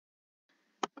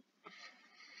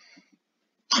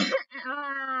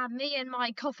Me and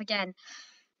my cough again.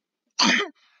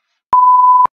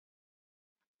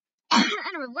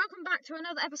 Anyway, welcome back to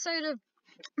another episode of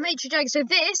Nature Joke. So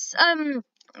this,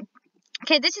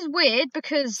 okay, this is weird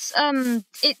because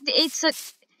this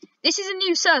is a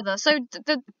new server. So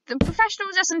the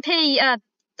Professionals SMP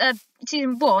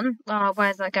season 1.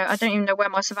 Where did that go? I don't even know where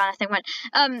my Savannah thing went.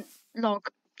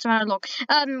 Savannah log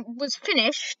was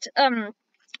finished.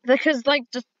 Because like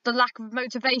just the lack of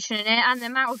motivation in it and the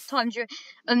amount of times you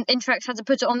Interact had to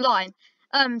put it online.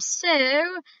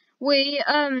 So we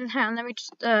hang on, let me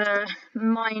just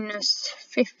minus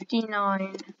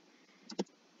 59.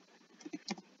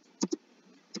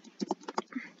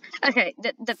 Okay,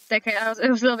 okay, it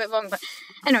was a little bit long, but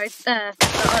anyway, I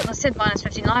said minus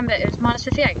 59, but it was minus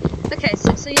 58. Okay,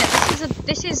 so yeah,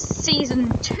 this is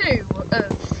season 2 of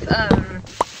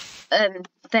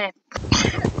their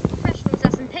Professionals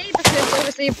SMP, because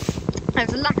obviously there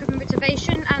was a lack of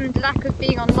motivation and lack of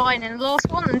being online in the last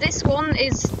one, and this one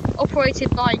is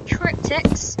operated by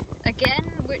Cryptics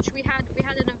again, which we had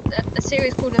a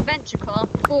series called Adventure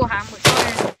Craft beforehand, which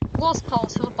I was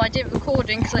part of, but I didn't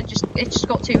recording because it just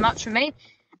got too much for me.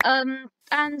 And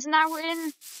now we're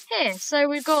in here, so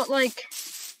we've got like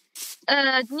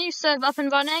new server up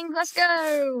and running. Let's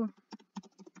go.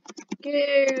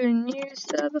 New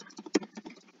server.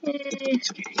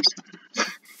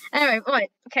 Anyway, right,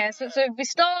 okay, so we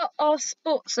start our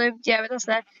spot, so yeah, that's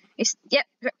there.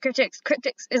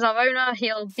 Cryptics is our owner.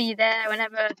 He'll be there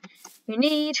whenever we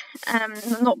need,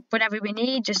 not whenever we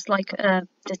need, just like, you know,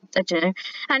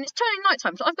 and it's turning night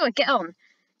time, so I've got to get on.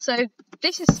 So,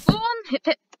 this is spawn, hip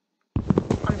hip,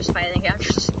 I'm just failing it, I've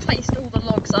just placed all the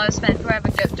logs I've spent forever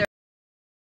doing.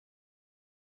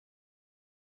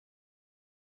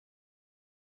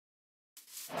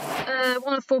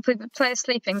 One of 4 players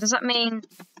sleeping. Does that mean?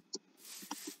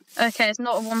 Okay, it's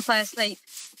not a 1 player sleep.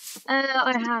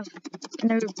 I have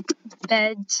no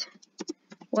bed.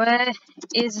 Where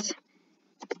is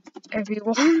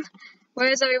everyone?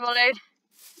 Where is everybody?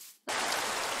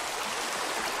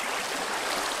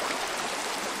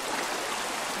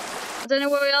 I don't know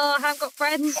where we are. I haven't got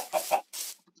friends.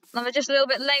 I'm just a little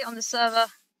bit late on the server.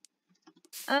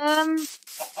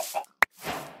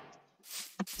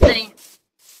 See.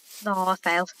 Oh, I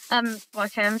failed.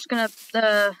 Okay, I'm just gonna,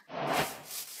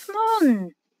 come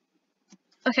on!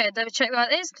 Okay, let me check where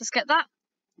it is. Let's get that.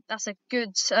 That's a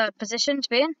good, position to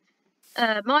be in.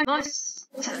 Minus...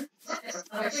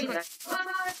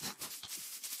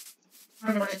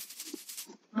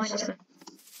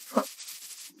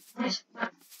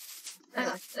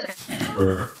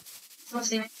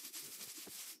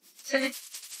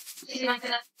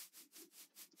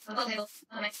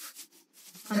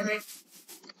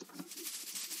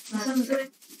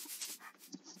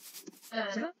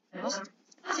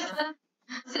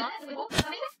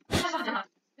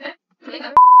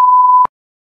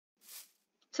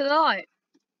 To the light.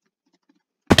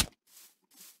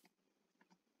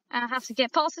 And I have to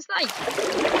get past this lake.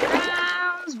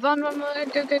 Drowns! Run, go.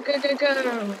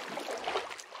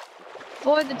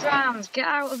 Avoid the drowns. Get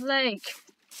out of the lake.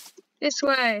 This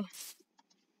way.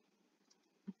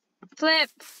 Flip.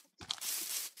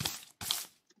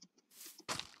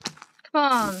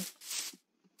 Come on.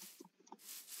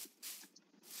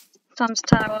 Times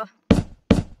tower.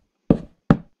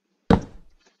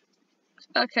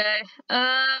 Okay.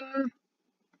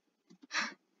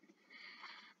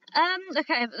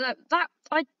 Okay.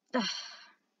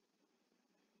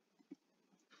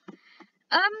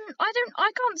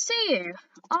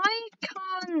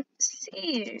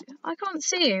 I can't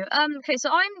see you. Okay, so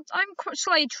I'm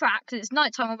slightly trapped because it's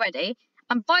nighttime already.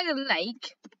 I'm by the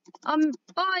lake.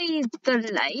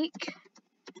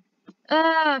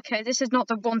 Okay, this is not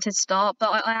the wanted start,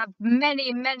 but I have many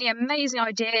amazing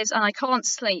ideas and I can't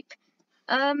sleep.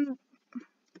 Right,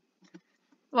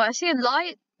 I see a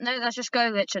light. No, that's just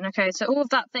go glitching. Okay, so all of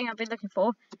that thing I've been looking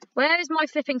for. Where is my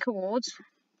flipping coords?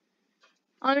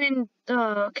 I'm in.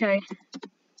 Oh, okay.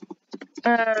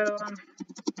 Oh,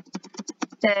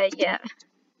 there, yeah.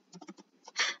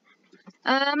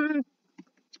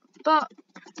 But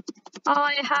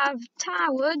I have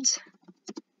towered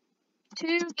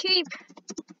to keep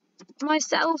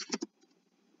myself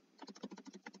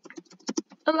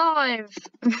alive.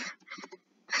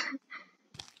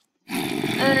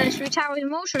 Should we tower him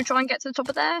more? Should we try and get to the top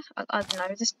of there? I don't know,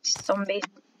 this zombie.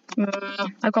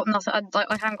 I've got nothing. I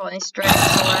haven't got any strength,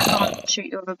 so I can't shoot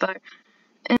you with a bow.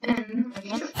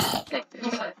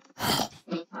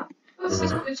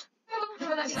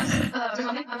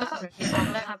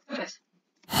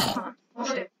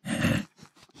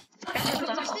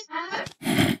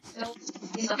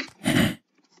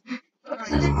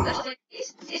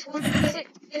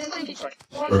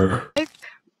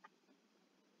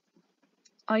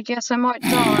 I guess I might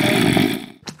die.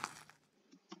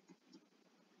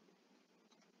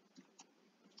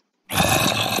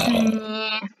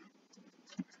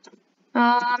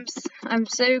 I'm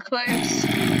so close.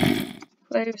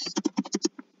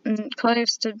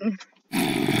 Close to.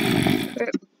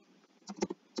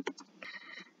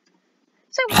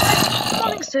 So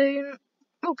coming soon.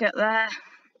 We'll get there.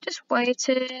 Just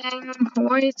waiting.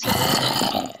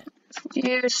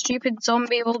 You stupid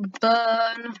zombie will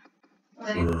burn.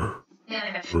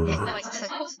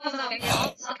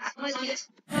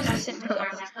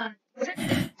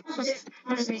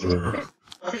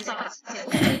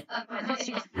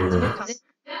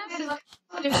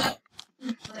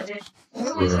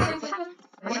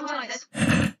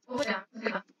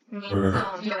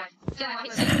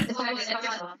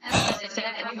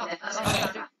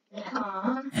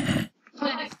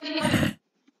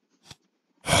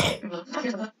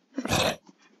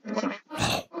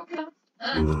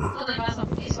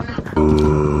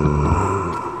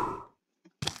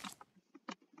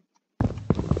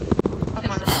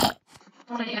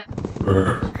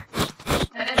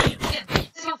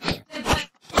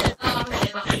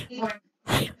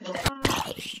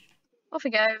 Off he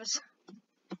goes.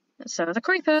 So are the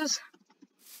creepers.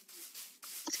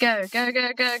 Let's go, go,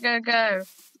 go, go, go, go.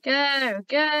 Go,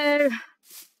 go.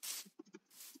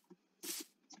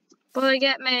 Boy,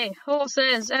 get me.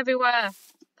 Horses everywhere.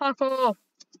 Parkour.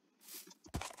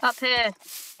 Up here.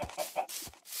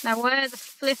 Now where the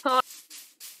flip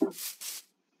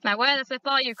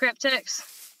are you, cryptics?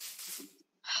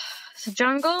 It's a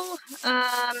jungle.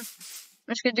 I'm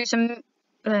just gonna do some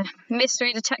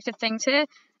mystery detective things here.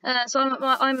 So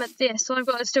I'm at this, so I've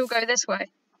got to still go this way.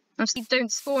 And sheep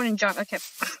don't spawn in jungle. Okay,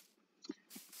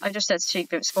 I just said sheep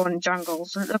don't spawn in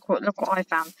jungles. Look what I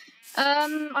found.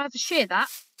 I have to shear that,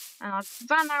 and I've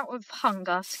ran out of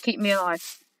hunger to keep me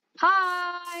alive.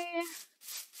 Hi,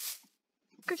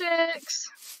 cryptics.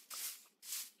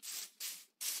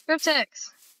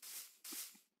 Cryptics.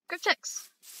 Cryptics.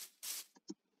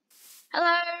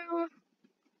 Hello.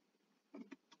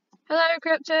 Hello,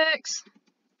 cryptics.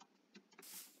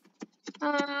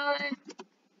 Hi.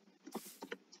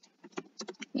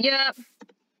 Yep.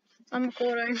 I'm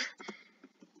recording.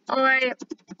 I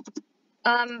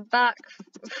am back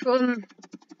from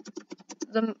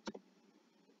the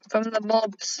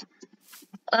mobs.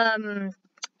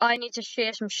 I need to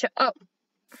share some shit up.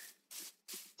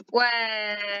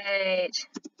 Wait.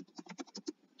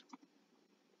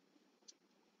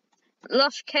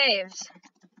 Lush caves.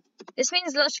 This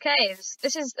means lush caves.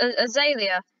 This is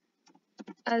azalea.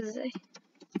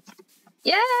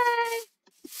 Yay!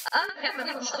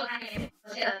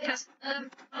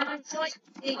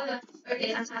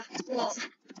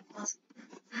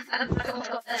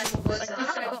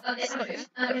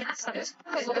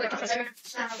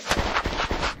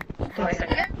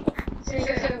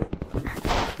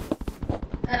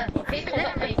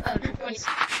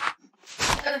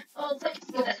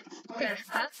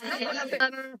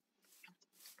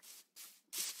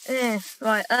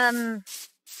 Right,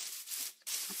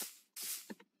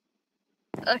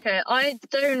 okay, I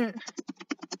don't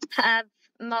have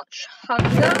much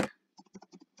hunger.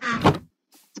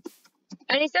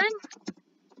 Anything?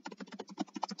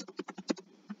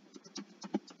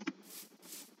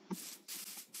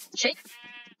 Sheep?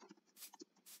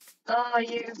 Are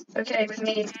you okay with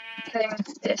me doing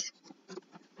this?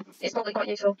 It's probably quite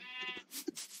useful.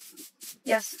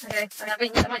 Yes, okay.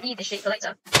 I might need the sheep for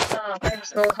later. Oh,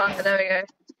 small hunger, there we go.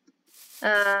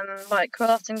 Right,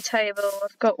 crafting table.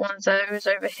 I've got one of those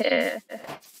over here.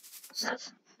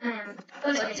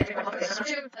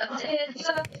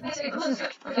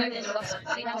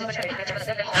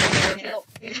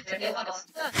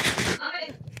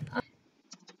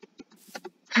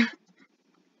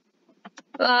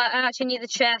 I actually need the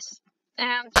chest.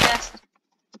 Chest.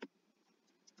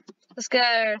 Let's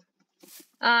go.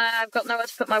 I've got nowhere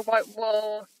to put my white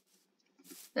wool.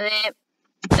 There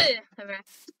we go.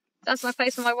 That's my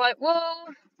place on my white wall.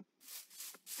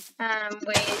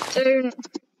 We don't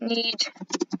need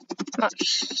much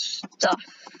stuff.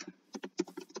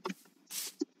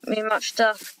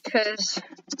 Because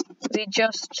we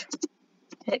just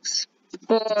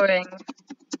exploring.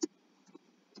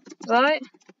 Right?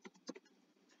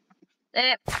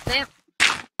 There.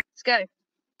 Let's go.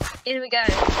 In we go.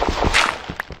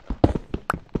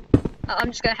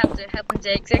 I'm just gonna have to help them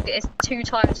dig. It's 2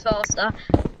 times faster.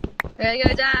 We're gonna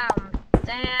go down,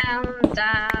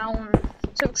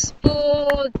 to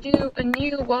explore, do a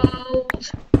new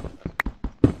world.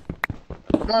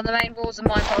 One of the main rules of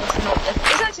Minecraft is not different.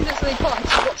 It's actually looks really fun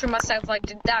because watching myself like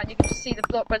dig down, you can just see the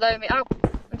block below me. Oh,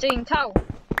 I'm digging coal.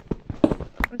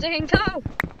 I'm digging coal.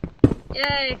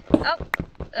 Yay. Oh,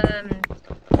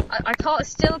 I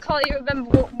still can't even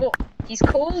remember what he's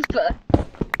called, but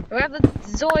whoever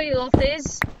Zoiloth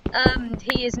is,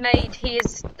 he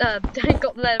has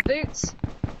got leather boots.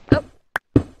 Oh,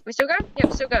 we still going? Yeah,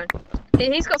 we're still going.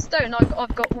 He's got stone,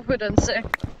 I've got wooden, so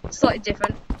slightly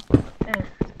different. Yeah.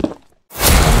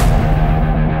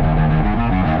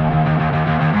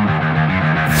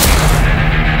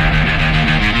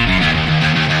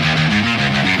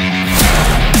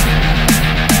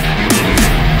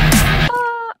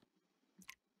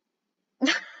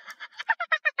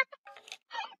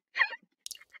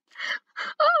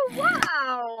 Oh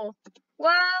wow!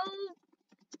 Well,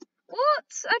 what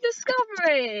a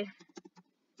discovery!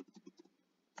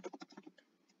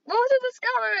 What a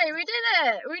discovery! We did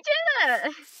it! We did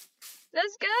it!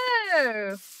 Let's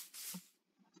go!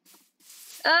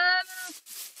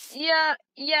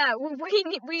 Yeah.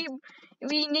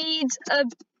 We need a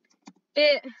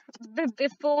bit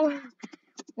before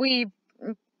we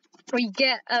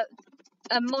get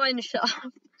a mine shaft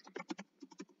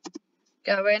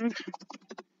going.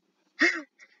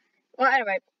 Well,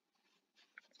 anyway,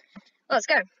 let's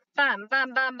go. Bam,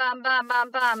 bam, bam, bam, bam,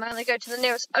 bam, bam. I'm gonna go to the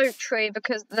nearest oak tree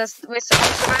because I'm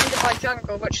surrounded by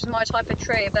jungle, which is my type of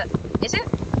tree. But is it?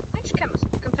 I should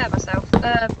compare myself.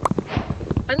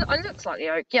 I look slightly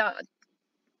oak. Yeah,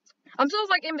 I'm sort of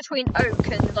like in between oak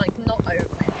and like not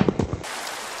oak.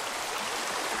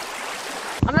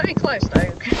 I'm very close to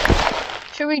oak.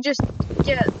 Should we just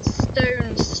get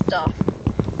stone stuff?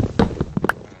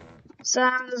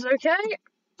 Sounds okay.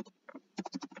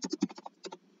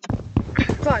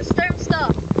 Right, stone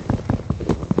stuff.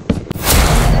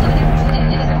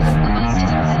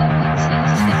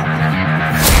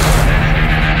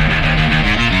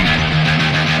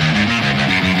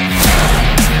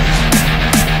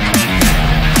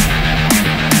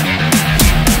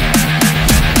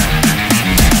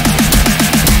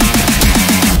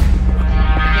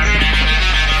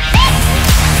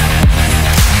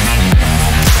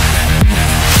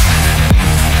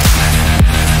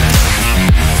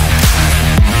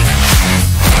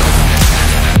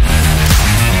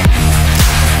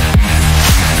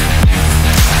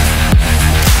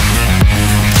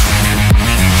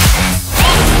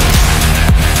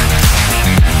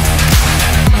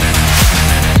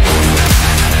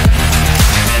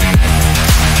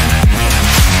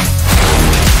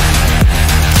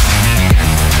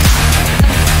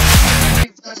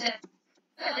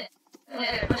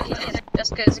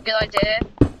 Just because it's a good idea.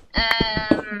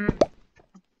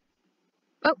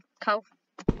 Oh, coal.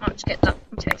 I'll just get that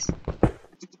in case.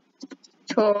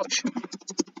 Torch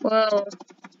will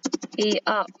be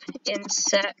up in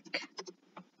sec.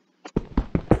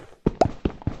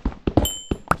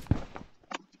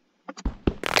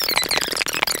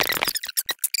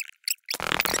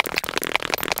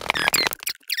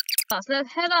 So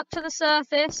let's head up to the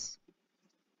surface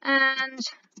and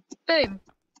boom.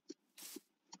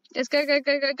 Let's go, go,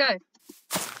 go, go, go.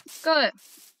 Got it.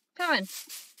 Coming.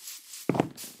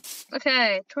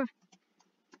 Okay.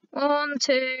 1,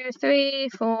 2, 3,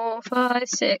 4, 5,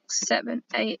 6, 7,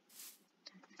 8.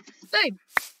 Boom.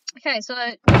 Okay, so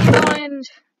find.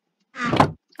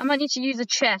 I might need to use a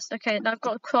chest. Okay, now I've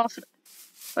got a craft.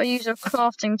 I'll use a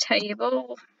crafting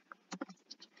table.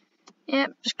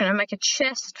 Yep, just gonna make a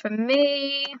chest for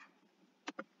me.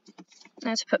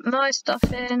 Let's put my stuff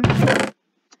in.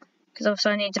 Because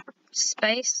also I need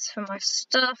space for my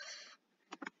stuff.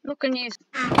 I'm not gonna use.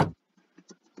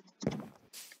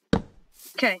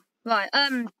 Okay, right.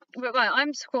 Right.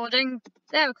 I'm recording.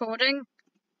 They're recording.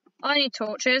 I need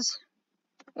torches.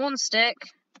 1 stick.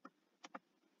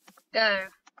 Go.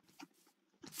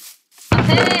 I'm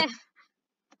here.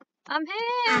 I'm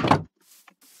here.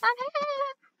 I'm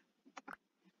here.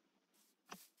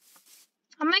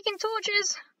 I'm making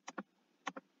torches.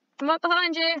 I'm right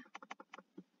behind you.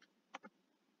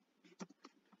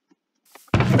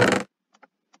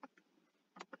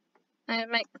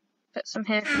 Put some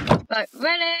here. Right,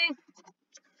 ready?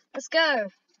 Let's go.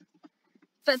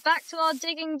 But back to our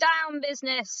digging down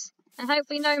business, and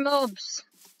hopefully no mobs.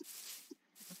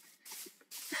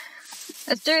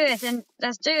 Let's do this, and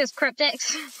let's do this,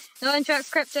 cryptics. No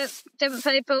interacts, cryptics, different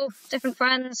people, different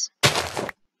friends.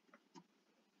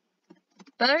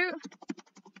 Boat?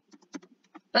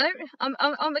 Boat? I'm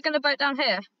gonna boat down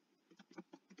here.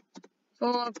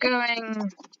 For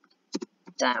going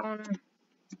down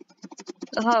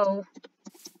the hole.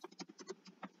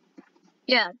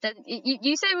 Yeah,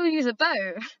 you say we'll use a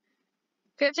boat.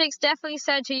 Cryptic's definitely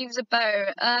said to use a bow.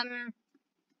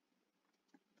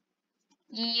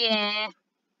 Yeah.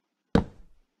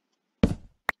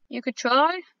 You could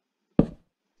try.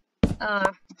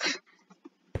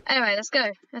 Anyway, let's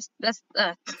go. Let's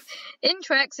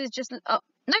Intrex is just no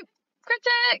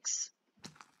Cryptix!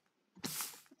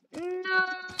 No.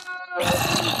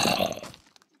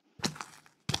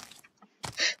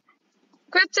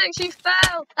 Cryptix, you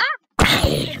fell! Ah!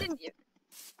 Didn't you?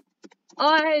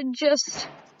 I just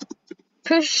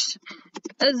pushed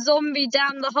a zombie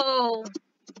down the hole.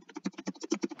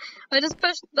 I just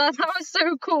pushed that. That was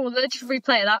so cool. Let's just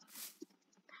replay that.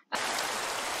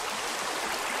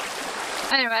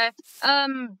 Anyway,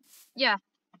 yeah.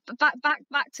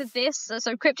 Back to this.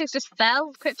 So Cryptix just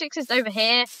fell. Cryptix is over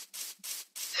here.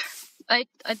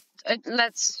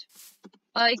 Let's,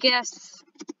 I guess,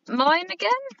 mine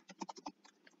again?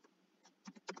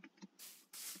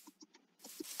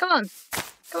 Come on,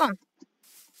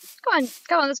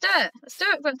 let's do it,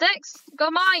 Cryptix, we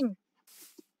got mine,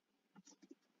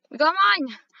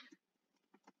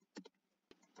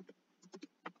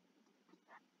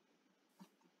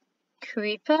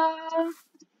 Creeper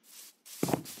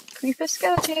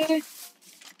skeleton,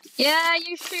 yeah,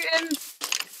 you shoot him.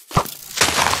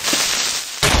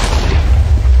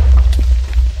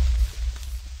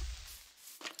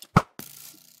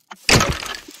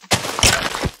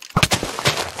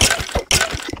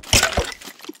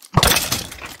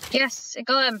 Yes, I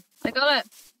got him. I got it.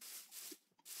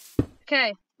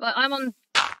 Okay, well, I'm on.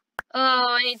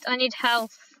 Oh, I need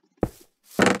health.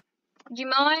 Do you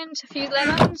mind a few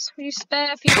lemons? Will you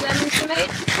spare a few lemons for me?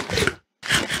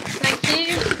 Thank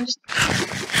you.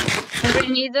 I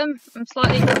really need them. I'm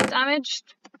slightly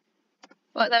damaged.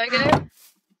 Right, there we go.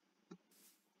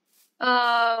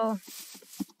 Oh,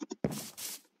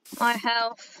 my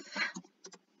health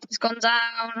has gone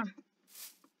down.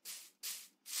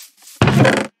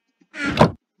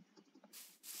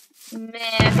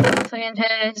 Meh, nothing in here.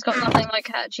 It's got nothing like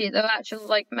catchy that will actually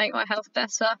like make my health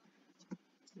better.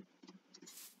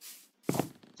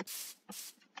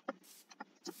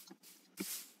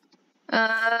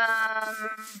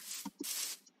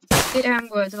 His own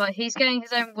wood. Like he's getting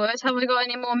his own wood. Have I got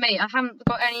any more meat? I haven't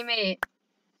got any meat.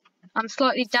 I'm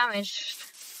slightly damaged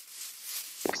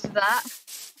because of that.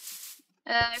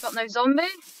 I got no zombie.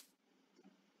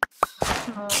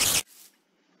 Oh.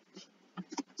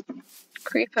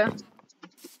 Creeper.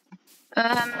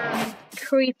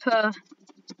 Creeper.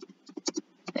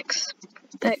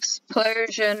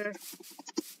 Explosion.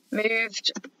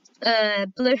 Moved.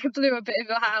 Blew a bit of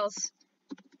your house.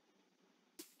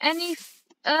 Any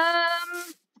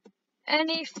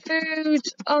food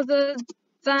other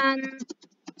than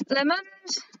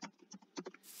lemons?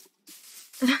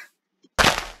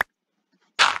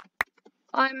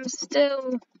 I'm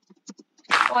still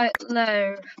quite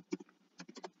low.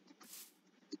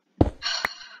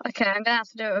 Okay, I'm gonna have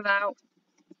to do it without.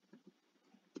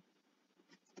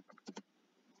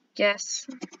 Guess.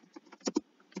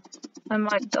 I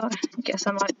might die. Guess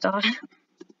I might die.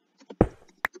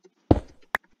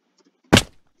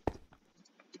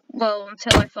 Well,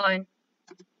 until I find.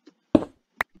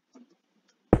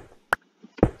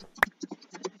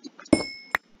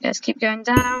 Let's keep going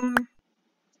down.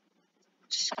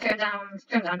 Just go down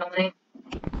normally.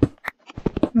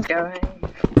 I'm going.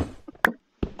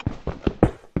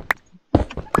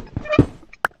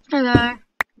 Hello. I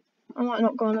might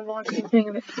not go on the live thing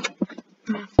a bit.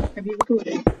 Have you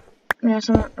recorded? Yes,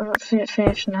 I'm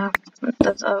finished now.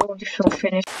 That's I already feel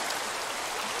finished.